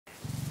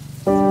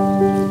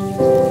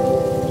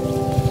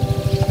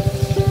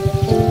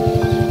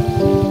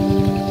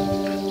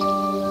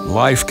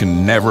Life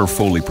can never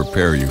fully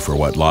prepare you for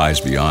what lies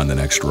beyond the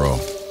next row.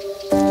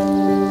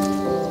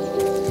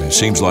 And it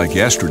seems like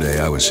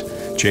yesterday I was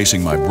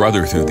chasing my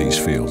brother through these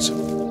fields.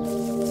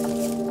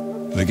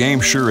 The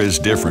game sure is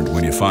different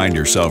when you find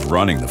yourself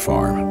running the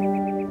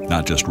farm,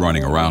 not just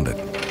running around it.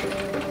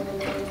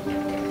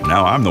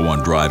 Now I'm the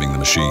one driving the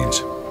machines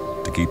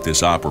to keep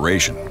this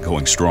operation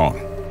going strong.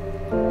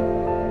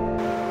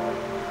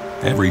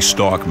 Every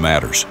stalk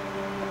matters.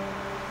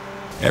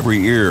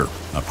 Every ear,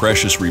 a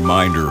precious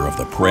reminder of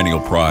the perennial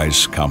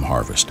prize come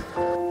harvest.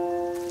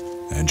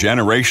 And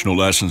generational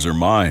lessons are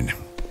mine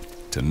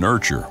to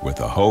nurture with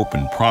the hope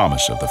and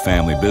promise of the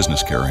family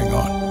business carrying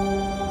on.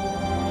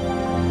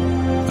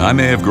 I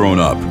may have grown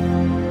up,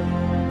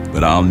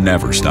 but I'll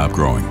never stop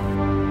growing.